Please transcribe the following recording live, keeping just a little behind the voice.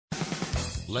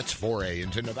Let's foray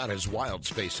into Nevada's wild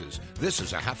spaces. This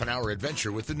is a half-an-hour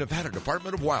adventure with the Nevada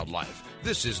Department of Wildlife.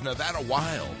 This is Nevada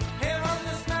Wild. Here on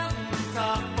this mountain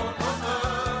top,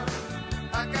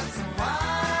 I got some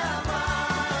wild,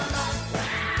 wild life.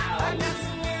 I got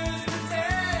some news to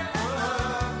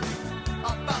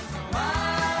tell about some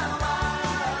wild,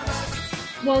 wild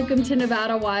life. Welcome to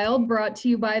Nevada Wild, brought to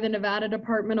you by the Nevada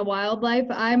Department of Wildlife.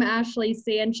 I'm Ashley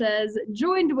Sanchez,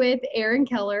 joined with Aaron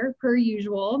Keller, per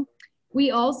usual.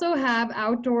 We also have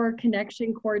Outdoor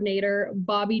Connection Coordinator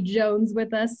Bobby Jones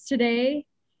with us today.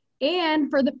 And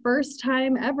for the first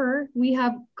time ever, we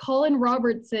have Colin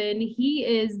Robertson. He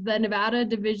is the Nevada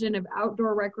Division of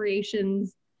Outdoor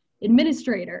Recreation's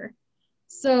administrator.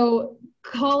 So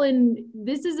Colin,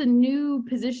 this is a new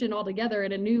position altogether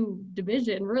and a new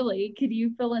division, really. Could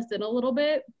you fill us in a little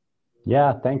bit?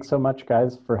 Yeah, thanks so much,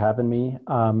 guys, for having me.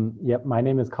 My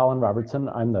name is Colin Robertson.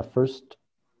 I'm the first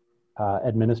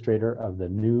administrator of the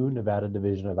new Nevada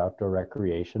Division of Outdoor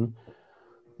Recreation.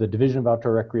 The Division of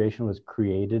Outdoor Recreation was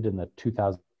created in the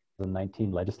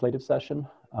 2019 legislative session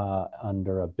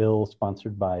under a bill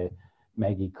sponsored by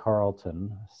Maggie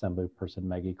Carlton, Assemblyperson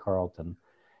Maggie Carlton.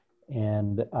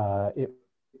 And it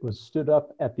was stood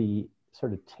up at the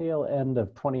sort of tail end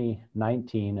of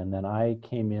 2019, and then I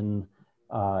came in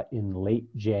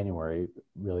late January,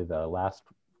 really the last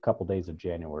couple days of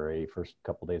January, first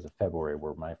couple days of February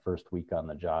were my first week on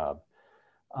the job.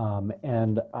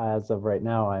 And as of right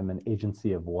now, I'm an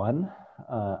agency of one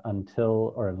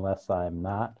until or unless I'm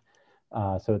not.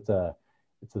 So it's a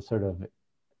sort of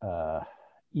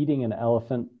eating an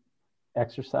elephant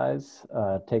exercise,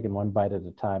 taking one bite at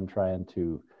a time, trying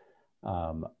to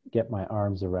get my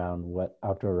arms around what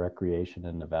outdoor recreation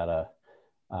in Nevada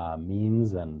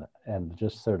means and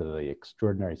just sort of the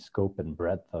extraordinary scope and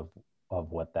breadth of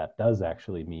what that does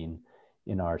actually mean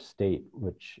in our state,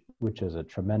 which is a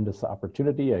tremendous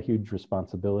opportunity, a huge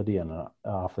responsibility, and an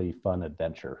awfully fun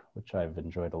adventure, which I've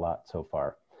enjoyed a lot so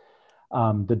far.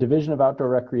 The Division of Outdoor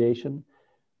Recreation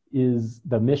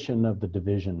the mission of the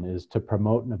division is to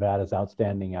promote Nevada's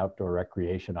outstanding outdoor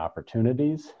recreation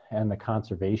opportunities and the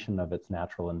conservation of its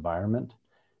natural environment,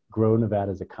 grow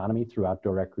Nevada's economy through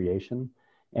outdoor recreation,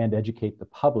 and educate the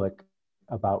public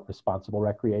about responsible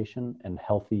recreation and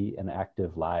healthy and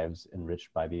active lives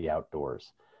enriched by the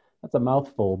outdoors. That's a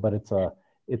mouthful, but it's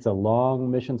a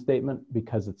long mission statement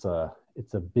because it's a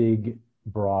big,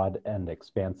 broad, and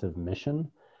expansive mission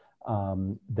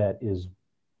that is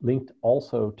linked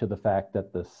also to the fact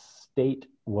that the state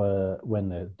when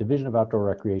the Division of Outdoor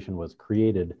Recreation was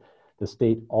created, the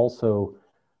state also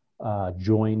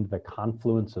joined the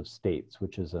Confluence of States,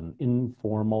 which is an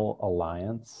informal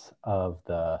alliance of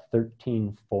the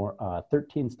 13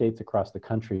 states across the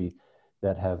country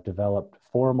that have developed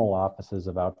formal offices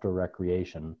of outdoor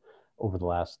recreation over the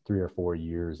last 3 or 4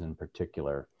 years in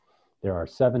particular. There are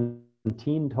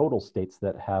 17 total states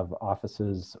that have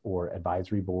offices or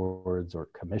advisory boards or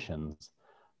commissions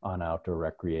on outdoor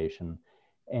recreation.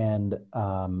 And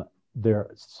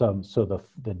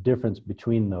the difference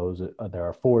between those, there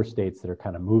are 4 states that are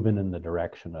kind of moving in the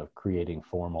direction of creating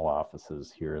formal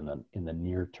offices here in the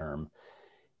near term.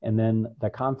 And then the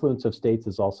Confluence of States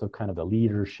is also kind of the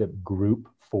leadership group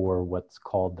for what's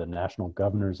called the National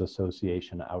Governors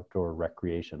Association Outdoor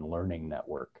Recreation Learning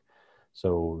Network.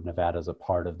 So Nevada's a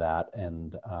part of that,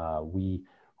 and we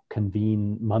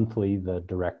convene monthly the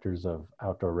directors of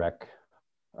outdoor rec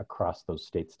across those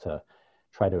states to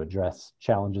try to address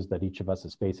challenges that each of us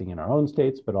is facing in our own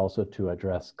states, but also to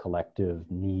address collective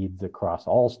needs across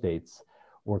all states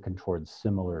working towards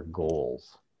similar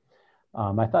goals.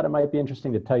 I thought it might be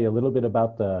interesting to tell you a little bit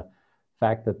about the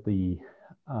fact that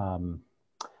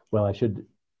I should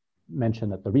mention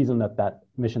that the reason that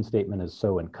mission statement is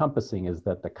so encompassing is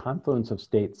that the Confluence of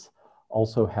States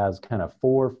also has kind of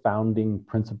 4 founding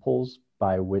principles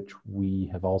by which we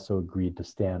have also agreed to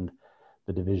stand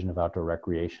the Division of Outdoor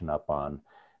Recreation up on.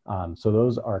 So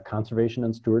those are conservation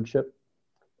and stewardship,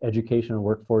 education and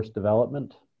workforce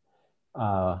development,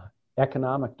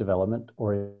 economic development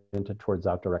oriented towards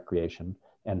outdoor recreation,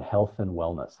 and health and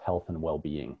wellness, health and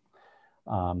well-being.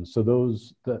 So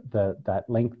that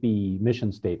lengthy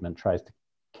mission statement tries to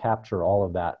capture all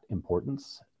of that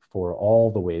importance for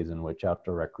all the ways in which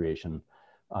outdoor recreation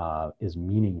is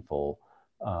meaningful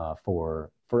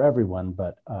for everyone,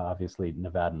 but obviously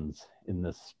Nevadans in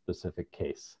this specific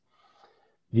case.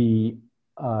 The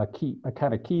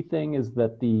key thing is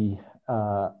that the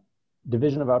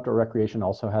Division of Outdoor Recreation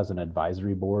also has an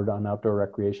advisory board on outdoor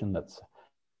recreation that's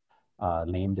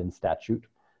named in statute.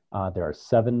 There are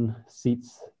 7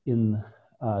 seats in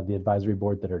the advisory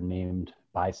board that are named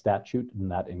by statute, and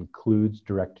that includes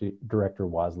Director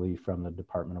Wasley from the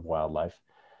Department of Wildlife.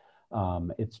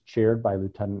 It's chaired by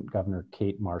Lieutenant Governor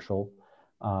Kate Marshall,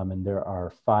 and there are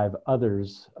 5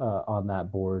 others on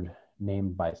that board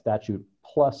named by statute,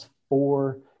 plus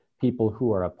 4 people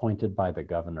who are appointed by the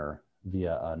governor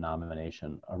via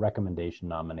a recommendation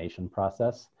nomination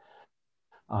process.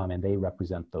 And they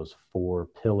represent those 4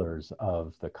 pillars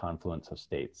of the confluence of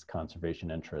states: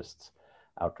 conservation interests,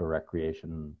 outdoor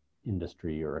recreation,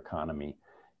 industry or economy,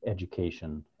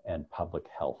 education, and public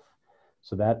health.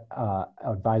 So that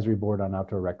advisory board on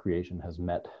outdoor recreation has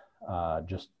met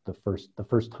just the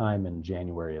first time in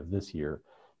January of this year.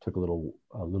 Took a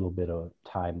little bit of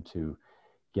time to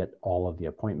get all of the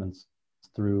appointments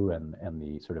through and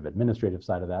the sort of administrative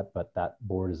side of that, but that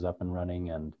board is up and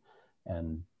running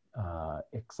and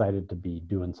excited to be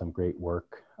doing some great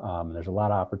work. There's a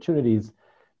lot of opportunities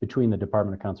between the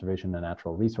Department of Conservation and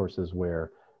Natural Resources,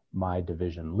 where my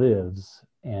division lives,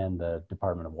 and the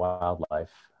Department of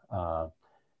Wildlife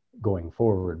going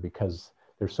forward, because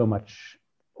there's so much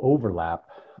overlap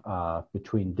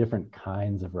between different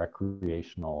kinds of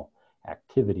recreational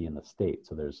activity in the state.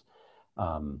 So there's,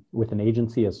 with an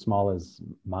agency as small as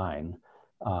mine,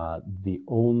 the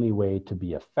only way to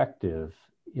be effective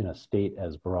in a state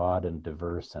as broad and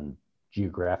diverse and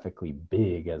geographically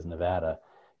big as Nevada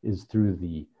is through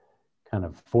the kind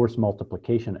of force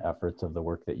multiplication efforts of the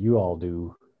work that you all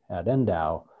do at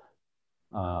NDOW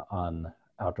on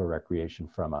outdoor recreation,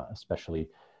 from especially,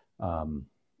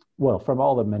 well, from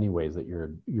all the many ways that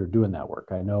you're doing that work.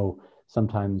 I know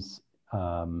sometimes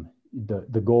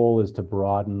the goal is to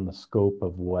broaden the scope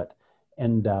of what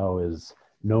NDOW is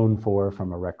known for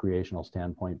from a recreational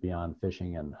standpoint beyond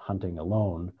fishing and hunting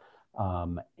alone,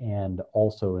 and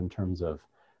also in terms of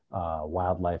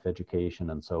wildlife education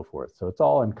and so forth. So it's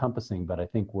all encompassing, but I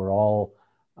think we're all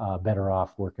better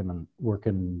off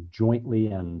working jointly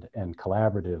and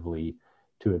collaboratively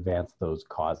to advance those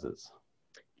causes.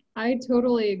 I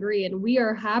totally agree. And we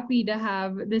are happy to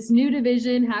have this new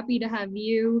division, happy to have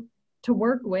you to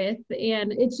work with.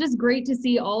 And it's just great to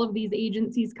see all of these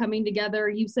agencies coming together.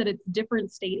 You said it's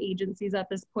different state agencies at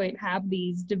this point have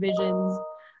these divisions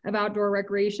of outdoor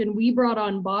recreation. We brought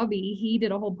on Bobby. He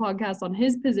did a whole podcast on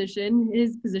his position.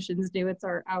 His position's new. It's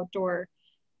our outdoor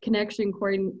connection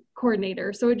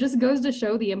coordinator. So it just goes to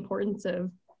show the importance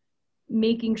of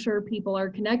making sure people are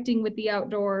connecting with the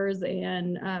outdoors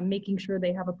and making sure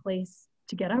they have a place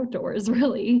to get outdoors,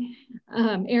 really.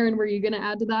 Aaron, were you going to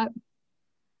add to that?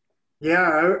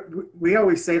 Yeah, we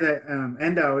always say that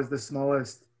NDOW is the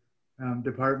smallest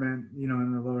department,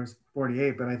 in the lower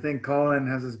 48, but I think Colin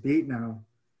has us beat now.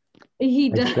 He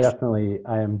does.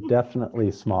 I am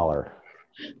definitely smaller.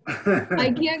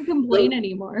 I can't complain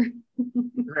anymore.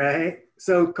 Right.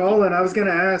 So Colin, I was going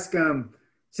to ask,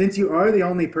 since you are the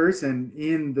only person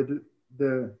in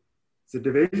the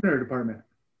division or department?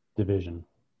 Division.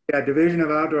 Yeah, division of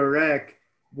outdoor rec.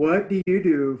 What do you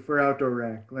do for outdoor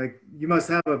rec? Like, you must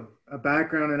have a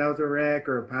background in outdoor rec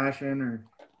or a passion or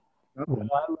something.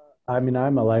 Well,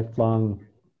 I'm a lifelong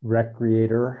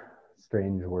recreator.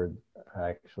 Strange word,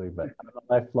 actually, but I'm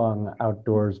a lifelong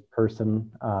outdoors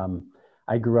person.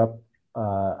 I grew up,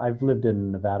 I've lived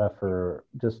in Nevada for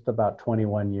just about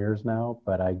 21 years now,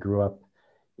 but I grew up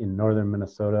in northern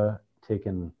Minnesota,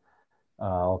 taking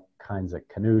all kinds of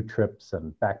canoe trips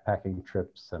and backpacking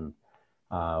trips and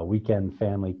weekend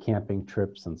family camping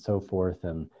trips and so forth.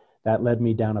 And that led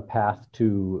me down a path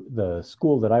to the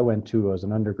school that I went to as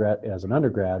an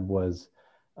undergrad was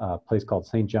a place called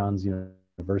St. John's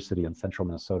University in central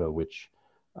Minnesota, which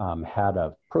had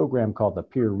a program called the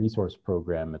Peer Resource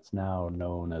Program. It's now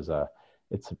known as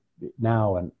it's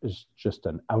just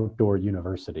an outdoor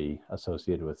university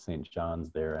associated with St.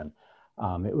 John's there.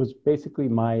 And it was basically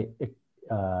my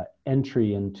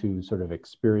entry into sort of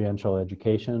experiential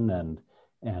education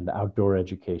and outdoor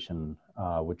education,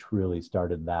 which really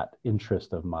started that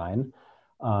interest of mine.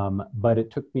 But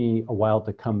it took me a while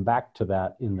to come back to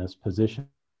that in this position,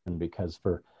 because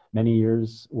for many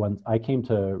years, when I came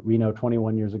to Reno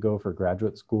 21 years ago for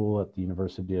graduate school at the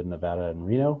University of Nevada in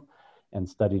Reno and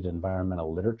studied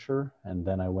environmental literature. And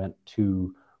then I went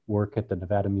to work at the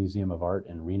Nevada Museum of Art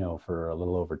in Reno for a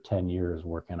little over 10 years,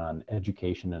 working on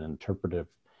education and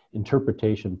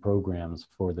interpretation programs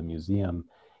for the museum,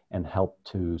 and helped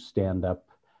to stand up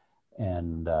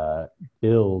and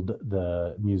build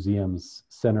the museum's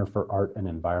Center for Art and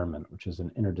Environment, which is an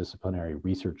interdisciplinary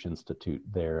research institute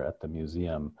there at the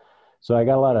museum. So I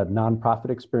got a lot of nonprofit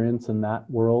experience in that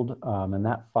world, and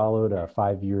that followed a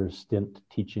 5-year stint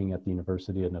teaching at the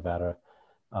University of Nevada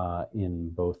in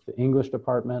both the English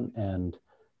department and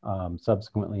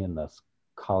subsequently in the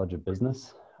College of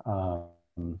Business,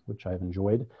 which I've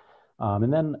enjoyed.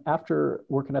 And then after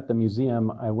working at the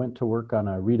museum, I went to work on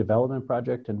a redevelopment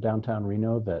project in downtown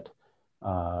Reno that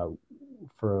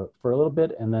for a little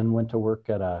bit, and then went to work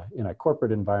in a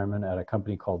corporate environment at a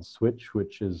company called Switch,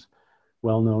 which is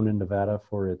well known in Nevada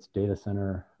for its data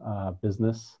center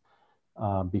business,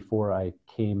 before I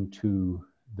came to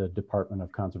the Department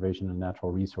of Conservation and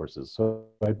Natural Resources. So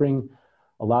I bring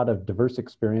a lot of diverse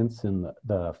experience in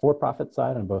the for-profit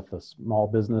side on both the small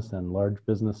business and large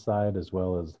business side, as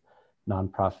well as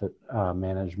nonprofit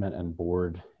management and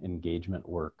board engagement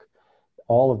work,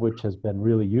 all of which has been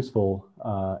really useful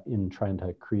in trying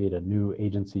to create a new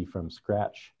agency from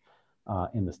scratch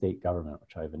in the state government,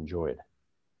 which I've enjoyed.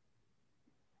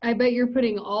 I bet you're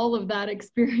putting all of that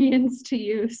experience to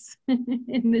use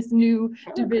in this new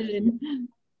division.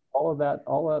 All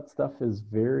that stuff is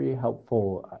very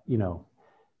helpful. You know,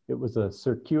 it was a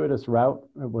circuitous route.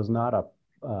 It was not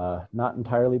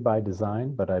entirely by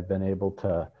design, but I've been able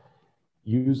to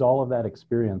use all of that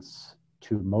experience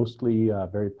to mostly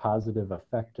very positive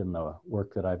effect in the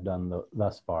work that I've done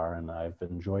thus far, and I've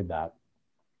enjoyed that.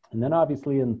 And then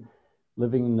obviously in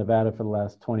living in Nevada for the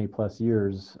last 20 plus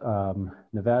years,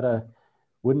 Nevada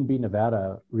wouldn't be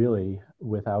Nevada really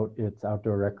without its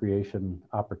outdoor recreation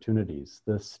opportunities.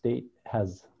 The state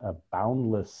has a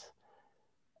boundless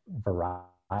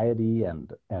variety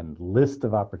and list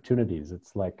of opportunities.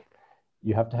 It's like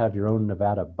you have to have your own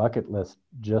Nevada bucket list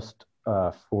just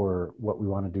for what we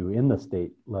want to do in the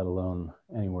state, let alone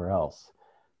anywhere else.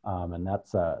 And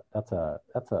that's a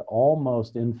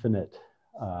almost infinite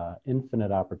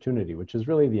opportunity, which is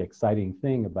really the exciting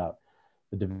thing about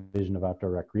the Division of Outdoor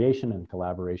Recreation and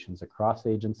collaborations across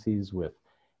agencies with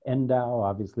NDOW,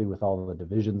 obviously with all of the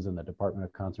divisions in the Department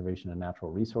of Conservation and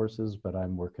Natural Resources, but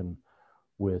I'm working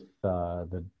with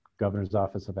the Governor's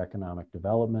Office of Economic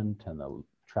Development and the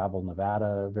Travel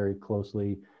Nevada very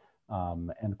closely,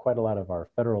 and quite a lot of our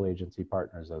federal agency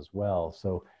partners as well.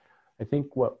 So I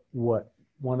think what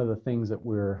one of the things that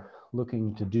we're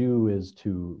looking to do is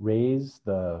to raise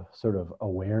the sort of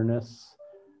awareness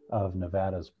of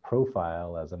Nevada's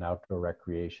profile as an outdoor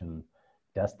recreation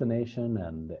destination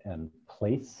and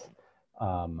place.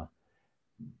 For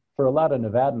a lot of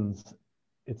Nevadans,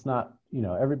 it's not, you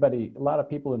know, a lot of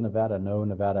people in Nevada know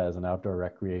Nevada as an outdoor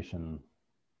recreation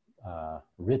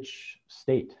rich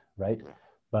state, right?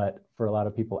 But for a lot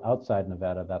of people outside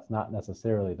Nevada, that's not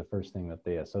necessarily the first thing that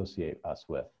they associate us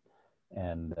with.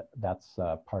 And that's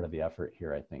part of the effort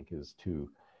here, I think, is to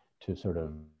sort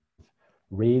of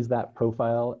raise that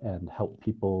profile and help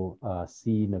people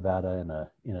see Nevada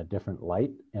in a different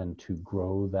light, and to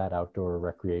grow that outdoor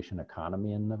recreation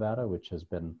economy in Nevada, which has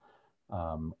been,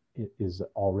 is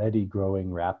already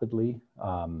growing rapidly.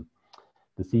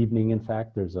 This evening, in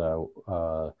fact, there's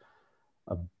a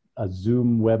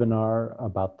Zoom webinar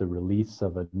about the release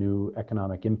of a new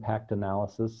economic impact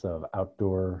analysis of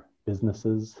outdoor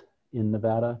businesses in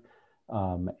Nevada.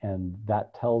 And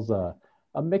that tells a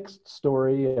mixed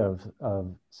story of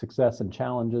success and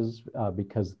challenges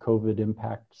because COVID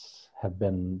impacts have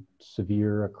been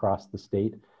severe across the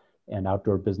state, and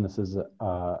outdoor businesses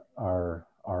are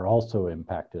also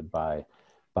impacted by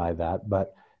that.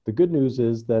 But the good news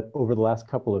is that over the last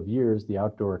couple of years, the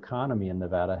outdoor economy in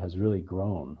Nevada has really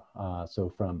grown. So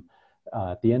from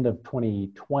at the end of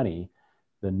 2020,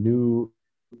 the new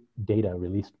data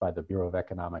released by the Bureau of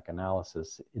Economic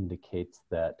Analysis indicates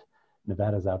that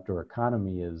Nevada's outdoor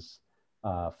economy is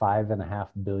 $5.5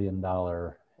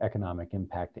 billion economic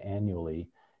impact annually.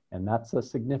 And that's a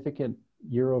significant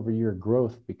year-over-year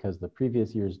growth because the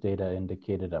previous year's data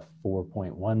indicated a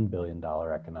 $4.1 billion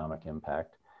economic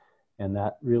impact. And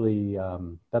that really,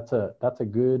 that's a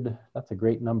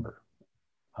great number.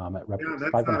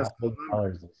 $5.5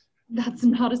 billion. That's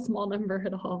not a small number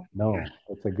at all. No,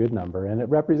 it's a good number. And it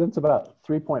represents about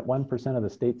 3.1% of the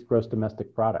state's gross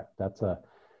domestic product. That's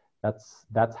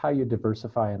how you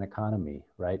diversify an economy,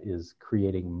 right? Is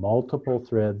creating multiple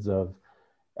threads of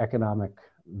economic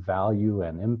value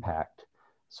and impact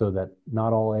so that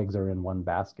not all eggs are in one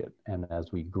basket. And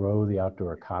as we grow the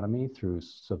outdoor economy through,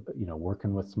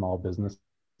 working with small businesses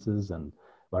and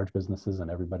large businesses and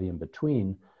everybody in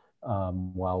between,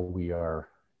 while we are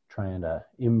trying to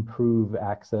improve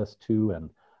access to and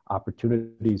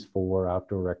opportunities for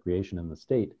outdoor recreation in the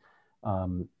state,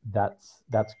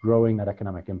 that's growing that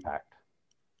economic impact.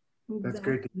 That's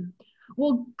great.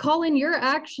 Well, Colin, you're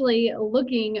actually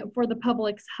looking for the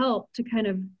public's help to kind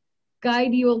of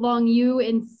guide you along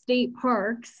in state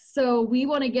parks. So we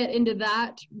want to get into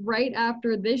that right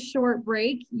after this short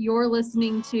break. You're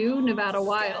listening to Nevada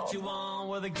Wild.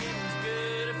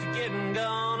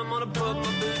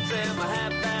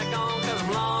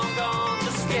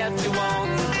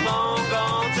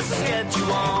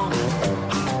 schedule on.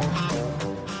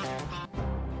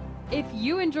 If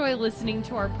you enjoy listening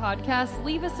to our podcast,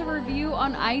 leave us a review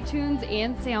on iTunes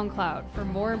and SoundCloud. For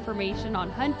more information on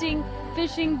hunting,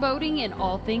 fishing, boating, and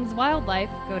all things wildlife,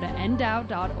 go to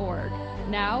ndow.org.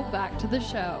 Now, back to the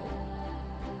show.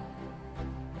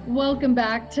 Welcome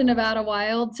back to Nevada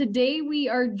Wild. Today we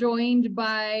are joined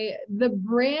by the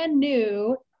brand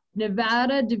new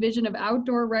Nevada Division of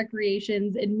Outdoor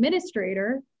Recreation's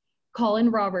Administrator,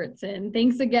 Colin Robertson.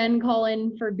 Thanks again,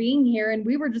 Colin, for being here. And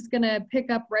we were just going to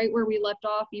pick up right where we left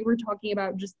off. You were talking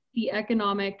about just the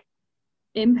economic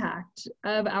impact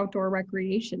of outdoor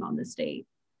recreation on the state.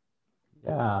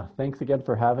 Yeah, thanks again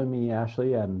for having me,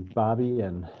 Ashley and Bobby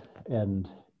and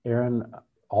Aaron,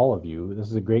 all of you. This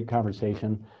is a great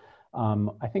conversation.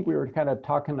 I think we were kind of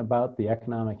talking about the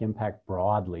economic impact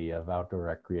broadly of outdoor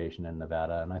recreation in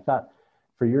Nevada. And I thought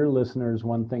for your listeners,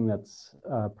 one thing that's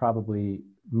probably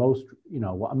most,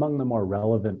 among the more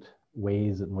relevant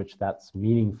ways in which that's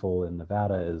meaningful in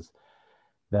Nevada is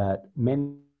that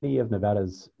many of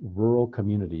Nevada's rural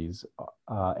communities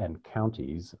and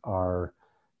counties are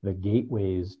the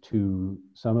gateways to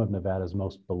some of Nevada's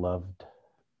most beloved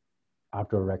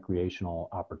outdoor recreational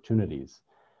opportunities,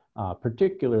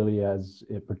 particularly as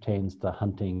it pertains to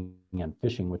hunting and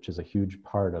fishing, which is a huge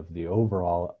part of the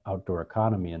overall outdoor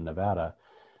economy in Nevada.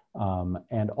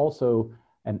 And also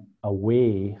a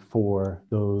way for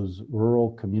those rural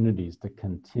communities to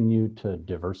continue to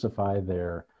diversify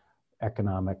their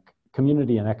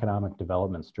community and economic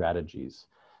development strategies.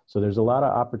 So there's a lot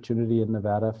of opportunity in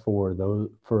Nevada for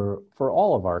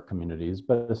all of our communities,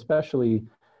 but especially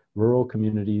rural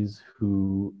communities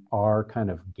who are kind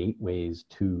of gateways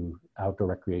to outdoor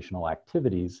recreational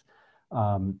activities,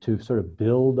 to sort of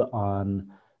build on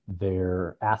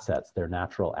their assets, their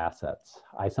natural assets.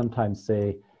 I sometimes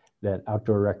say that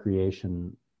outdoor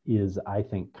recreation is, I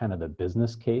think, kind of the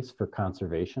business case for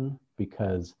conservation,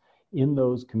 because in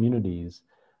those communities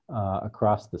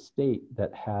across the state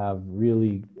that have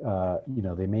really,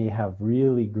 they may have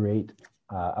really great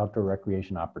outdoor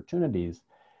recreation opportunities,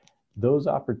 those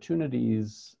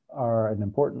opportunities are an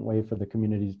important way for the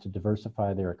communities to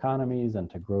diversify their economies and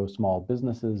to grow small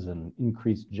businesses and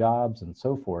increase jobs and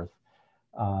so forth.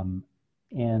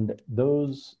 And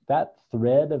that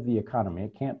thread of the economy,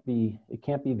 it can't be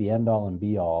the end all and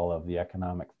be all of the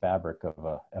economic fabric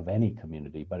of any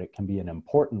community, but it can be an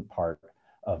important part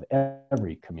of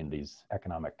every community's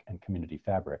economic and community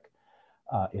fabric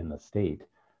in the state.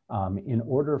 In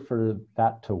order for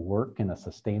that to work in a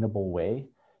sustainable way,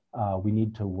 we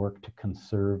need to work to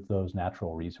conserve those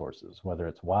natural resources, whether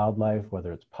it's wildlife,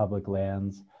 whether it's public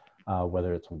lands,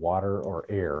 whether it's water or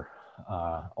air.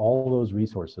 All those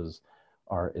resources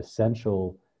are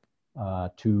essential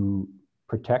to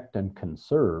protect and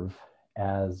conserve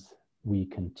as we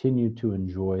continue to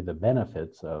enjoy the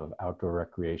benefits of outdoor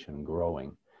recreation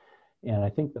growing. And I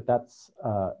think that that's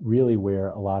really where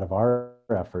a lot of our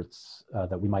efforts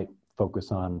that we might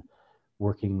focus on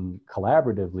working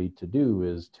collaboratively to do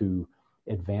is to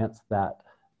advance that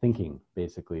thinking,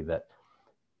 basically, that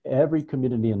every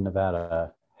community in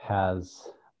Nevada has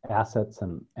assets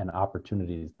and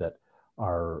opportunities that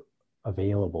are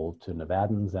available to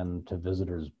Nevadans and to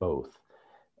visitors both.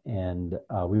 And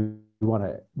we want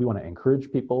to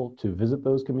encourage people to visit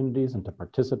those communities and to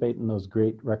participate in those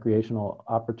great recreational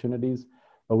opportunities,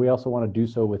 but we also want to do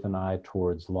so with an eye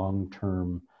towards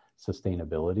long-term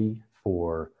sustainability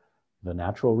for the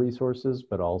natural resources,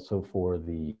 but also for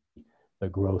the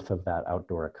growth of that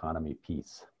outdoor economy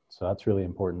piece. So that's really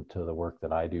important to the work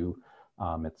that I do.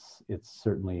 It's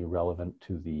certainly relevant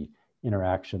to the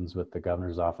interactions with the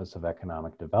Governor's Office of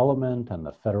Economic Development and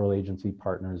the federal agency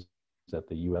partners at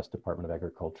the U.S. Department of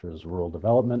Agriculture's Rural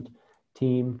Development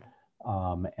team,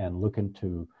 and looking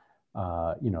to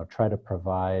try to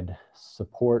provide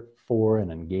support for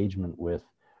and engagement with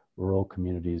rural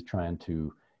communities trying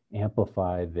to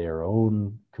amplify their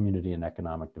own community and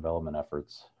economic development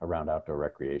efforts around outdoor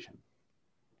recreation.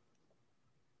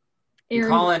 Aaron,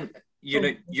 Colin,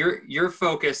 your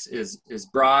focus is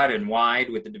broad and wide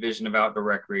with the Division of Outdoor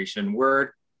Recreation.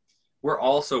 We're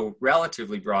also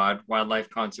relatively broad: wildlife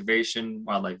conservation,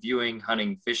 wildlife viewing,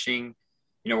 hunting, fishing.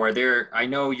 I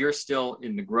know you're still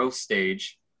in the growth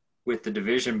stage with the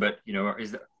division, but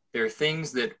is there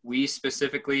things that we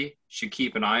specifically should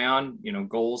keep an eye on?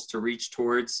 Goals to reach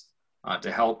towards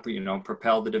to help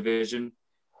propel the division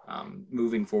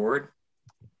moving forward.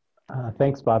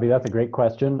 Thanks, Bobby. That's a great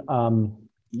question.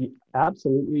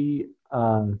 Absolutely.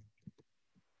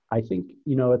 I think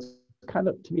it's kind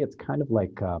of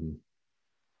like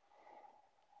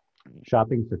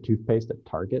shopping for toothpaste at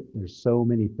Target. There's so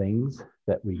many things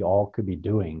that we all could be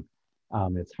doing.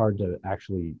 It's hard to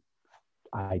actually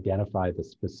identify the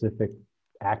specific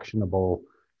actionable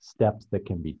steps that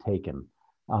can be taken.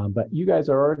 But you guys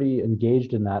are already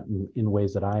engaged in that in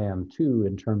ways that I am too,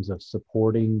 in terms of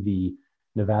supporting the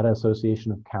Nevada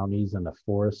Association of Counties and the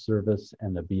Forest Service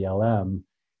and the BLM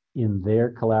in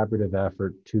their collaborative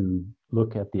effort to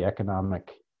look at the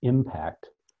economic impact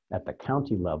at the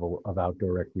county level of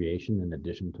outdoor recreation, in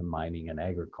addition to mining and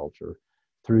agriculture,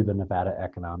 through the Nevada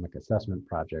Economic Assessment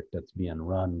Project that's being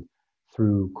run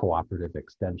through Cooperative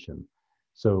Extension.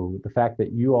 So the fact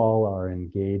that you all are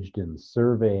engaged in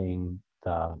surveying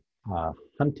the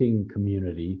hunting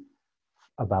community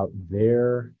about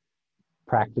their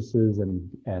practices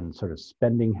and sort of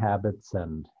spending habits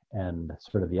and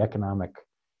sort of the economic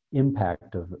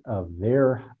impact of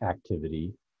their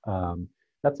activity,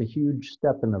 that's a huge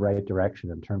step in the right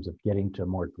direction in terms of getting to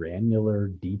more granular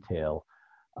detail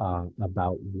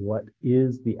about what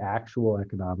is the actual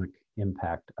economic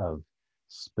impact of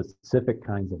specific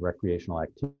kinds of recreational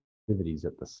activities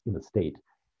in the state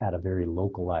at a very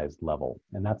localized level.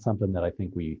 And that's something that I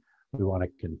think we want to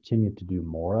continue to do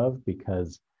more of,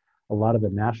 because a lot of the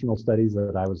national studies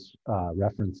that I was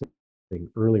referencing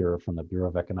earlier from the Bureau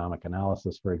of Economic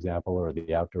Analysis, for example, or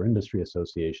the Outdoor Industry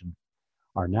Association,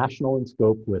 are national in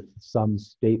scope with some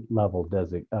state level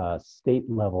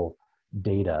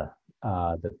data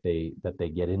that they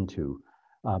get into.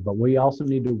 But we also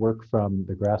need to work from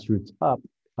the grassroots up,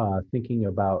 thinking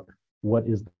about what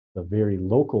is the very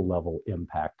local level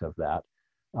impact of that,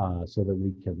 so that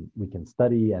we can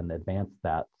study and advance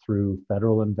that through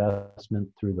federal investment,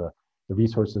 through the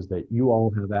resources that you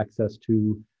all have access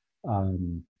to,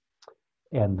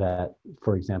 and that,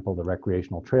 for example, the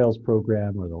Recreational Trails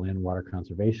Program or the Land and Water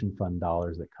Conservation Fund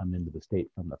dollars that come into the state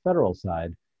from the federal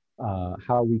side,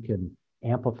 how we can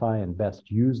amplify and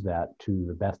best use that to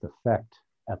the best effect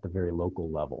at the very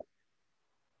local level.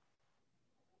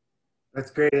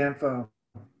 That's great info.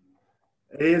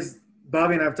 It is,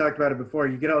 Bobby and I have talked about it before.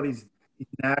 You get all these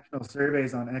national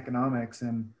surveys on economics,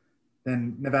 and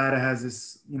then Nevada has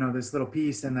this, this little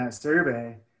piece in that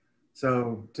survey.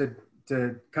 So to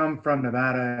come from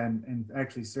Nevada and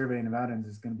actually survey Nevadans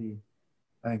is going to be,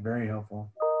 I think, very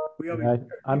helpful.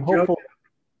 I'm hopeful.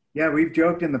 We've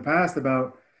joked in the past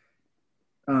about,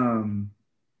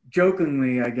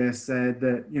 jokingly, I guess, said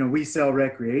that, we sell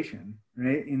recreation,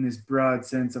 right? In this broad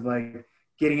sense of like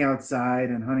getting outside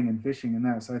and hunting and fishing and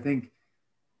that. So I think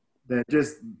that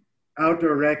just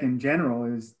outdoor rec in general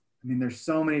is, there's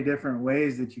so many different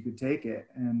ways that you could take it.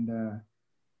 And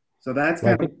so that's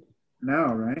kind of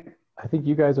now, right? I think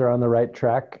you guys are on the right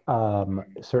track.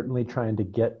 Certainly trying to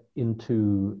get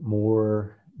into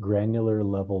more granular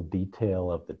level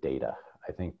detail of the data.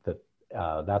 I think that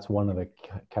that's one of the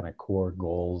kind of core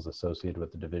goals associated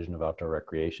with the Division of Outdoor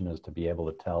Recreation, is to be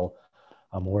able to tell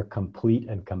a more complete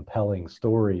and compelling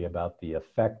story about the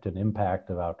effect and impact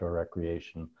of outdoor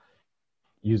recreation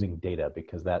using data,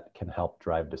 because that can help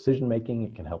drive decision making,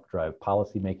 it can help drive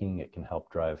policy making, it can help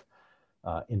drive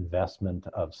investment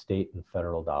of state and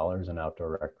federal dollars in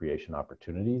outdoor recreation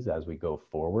opportunities as we go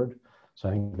forward. So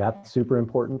I think that's super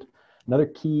important. Another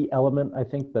key element, I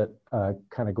think, that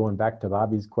kind of going back to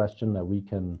Bobby's question, that we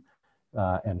can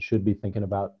and should be thinking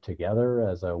about together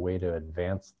as a way to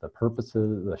advance the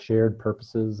purposes, the shared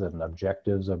purposes and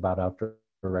objectives about outdoor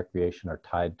recreation, are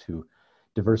tied to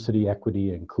diversity,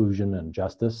 equity, inclusion, and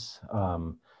justice.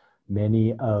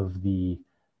 Many of the,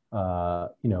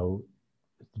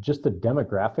 just the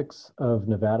demographics of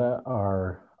Nevada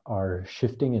are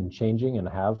shifting and changing, and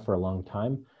have for a long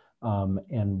time.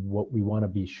 And what we want to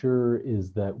be sure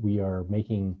is that we are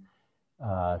making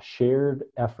shared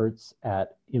efforts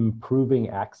at improving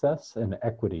access and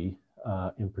equity,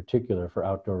 in particular for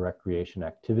outdoor recreation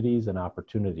activities and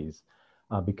opportunities,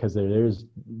 because there is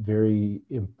very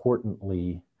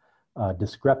importantly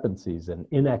discrepancies and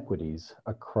inequities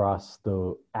across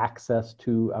the access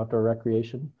to outdoor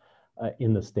recreation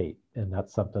in the state. And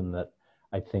that's something that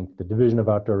I think the Division of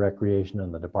Outdoor Recreation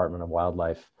and the Department of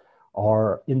Wildlife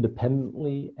are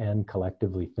independently and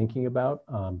collectively thinking about,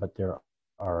 but there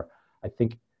are, I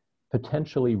think,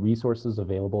 potentially resources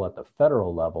available at the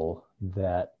federal level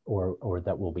that, or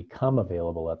that will become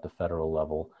available at the federal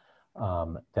level,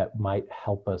 that might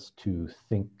help us to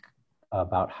think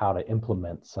about how to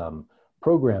implement some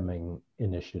programming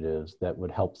initiatives that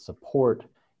would help support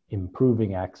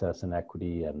improving access and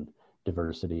equity and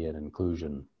diversity and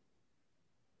inclusion.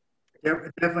 Yeah,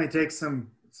 it definitely takes some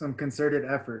concerted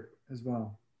effort as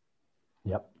well.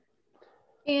 Yep.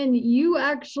 And you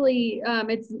actually,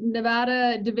 it's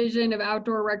Nevada Division of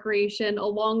Outdoor Recreation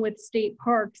along with state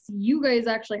parks. You guys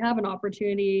actually have an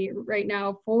opportunity right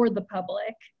now for the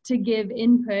public to give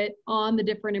input on the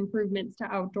different improvements to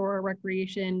outdoor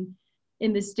recreation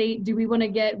in the state. Do we want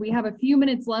to we have a few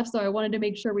minutes left, so I wanted to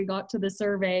make sure we got to the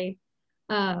survey.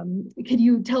 Could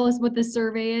you tell us what the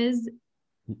survey is?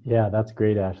 Yeah, that's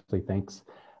great, Ashley. Thanks.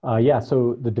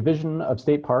 So the Division of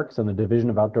State Parks and the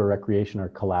Division of Outdoor Recreation are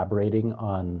collaborating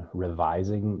on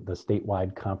revising the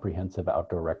statewide Comprehensive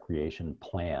Outdoor Recreation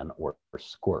Plan, or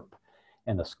SCORP.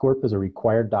 And the SCORP is a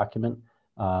required document.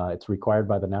 It's required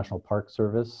by the National Park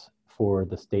Service for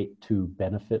the state to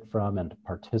benefit from and to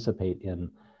participate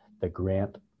in the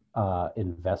grant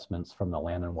investments from the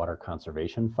Land and Water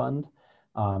Conservation Fund.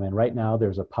 And right now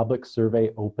there's a public survey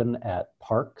open at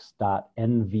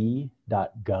parks.nv.gov.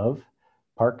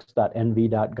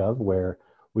 parks.nv.gov, where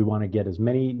we want to get as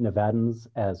many Nevadans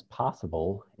as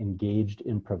possible engaged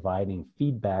in providing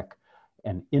feedback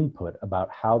and input about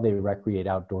how they recreate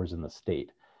outdoors in the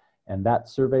state. And that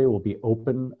survey will be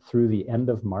open through the end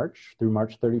of March, through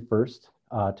March 31st,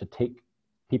 to take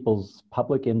people's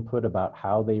public input about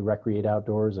how they recreate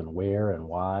outdoors and where and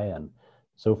why and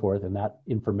so forth. And that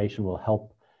information will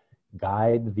help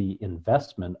guide the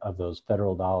investment of those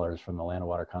federal dollars from the Land and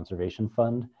Water Conservation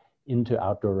Fund into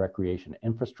outdoor recreation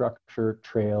infrastructure,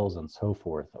 trails, and so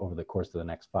forth over the course of the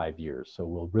next 5 years. So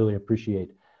we'll really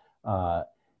appreciate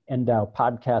NDOW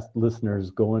podcast listeners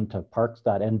going to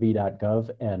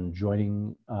parks.nv.gov and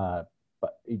joining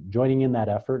in that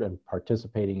effort and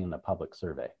participating in the public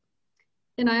survey.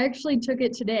 And I actually took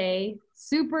it today.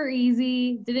 Super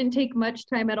easy, didn't take much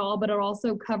time at all, but it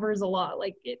also covers a lot.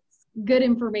 Like, it's good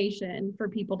information for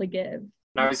people to give.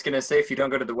 And I was going to say, if you don't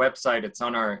go to the website, it's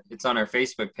on our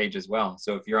Facebook page as well.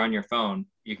 So if you're on your phone,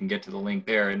 you can get to the link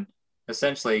there. And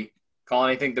essentially, Colin,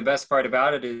 I think the best part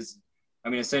about it is,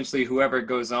 essentially whoever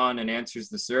goes on and answers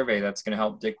the survey, that's going to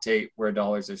help dictate where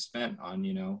dollars are spent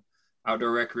on,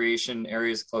 outdoor recreation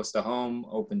areas close to home,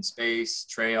 open space,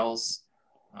 trails,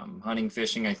 hunting,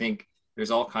 fishing. I think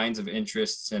there's all kinds of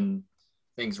interests and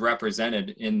things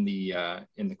represented in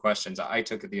the questions. I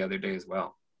took it the other day as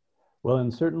well. Well,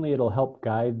 and certainly it'll help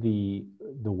guide the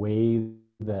way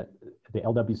that the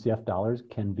LWCF dollars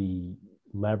can be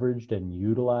leveraged and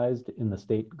utilized in the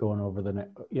state going over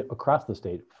across the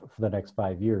state for the next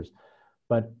 5 years.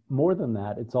 But more than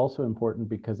that, it's also important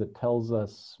because it tells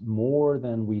us more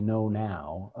than we know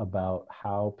now about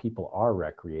how people are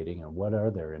recreating and what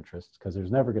are their interests, because there's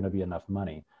never going to be enough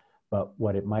money. But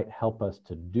what it might help us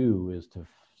to do is to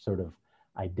sort of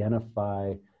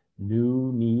identify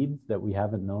new needs that we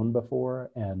haven't known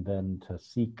before, and then to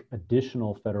seek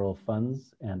additional federal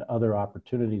funds and other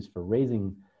opportunities for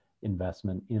raising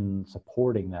investment in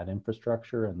supporting that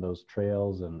infrastructure and those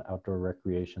trails and outdoor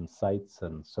recreation sites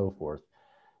and so forth.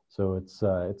 So it's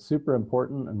super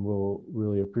important, and we'll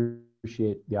really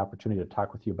appreciate the opportunity to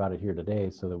talk with you about it here today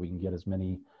so that we can get as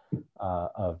many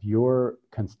of your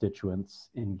constituents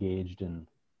engaged in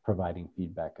providing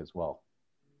feedback as well.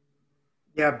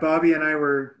 Yeah, Bobby and I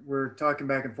were talking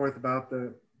back and forth about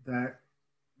the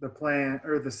plan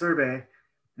or the survey,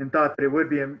 and thought that it would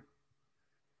be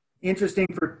interesting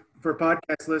for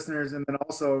podcast listeners, and then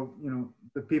also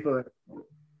the people that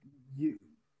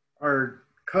are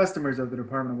customers of the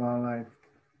Department of Wildlife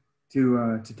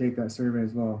to take that survey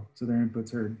as well, so their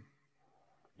input's heard.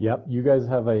 Yep, you guys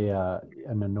have an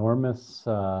enormous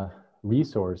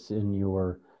resource in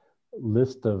your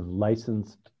list of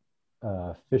licensed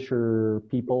fisher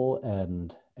people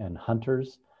and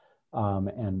hunters,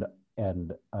 and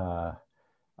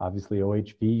obviously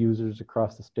OHV users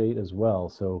across the state as well.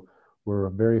 So we're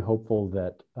very hopeful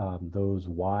that those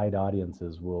wide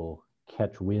audiences will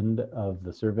catch wind of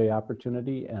the survey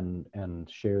opportunity and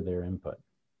share their input.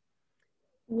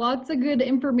 Lots of good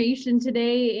information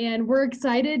today, and we're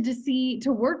excited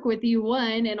to work with you,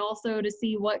 one, and also to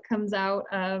see what comes out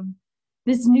of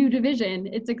this new division.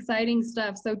 It's exciting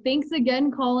stuff. So thanks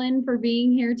again, Colin, for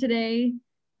being here today.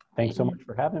 Thanks so much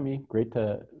for having me. Great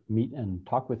to meet and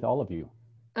talk with all of you.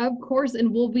 Of course,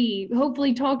 and we'll be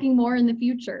hopefully talking more in the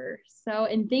future. So,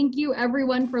 and thank you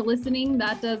everyone for listening.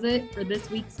 That does it for this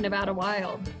week's Nevada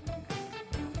Wild.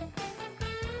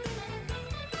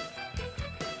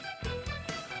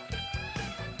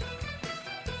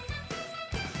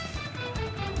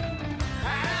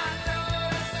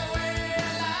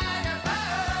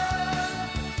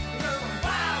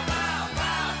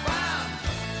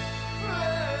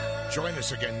 Join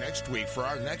us again next week for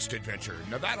our next adventure,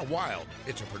 Nevada Wild.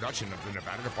 It's a production of the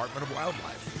Nevada Department of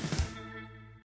Wildlife.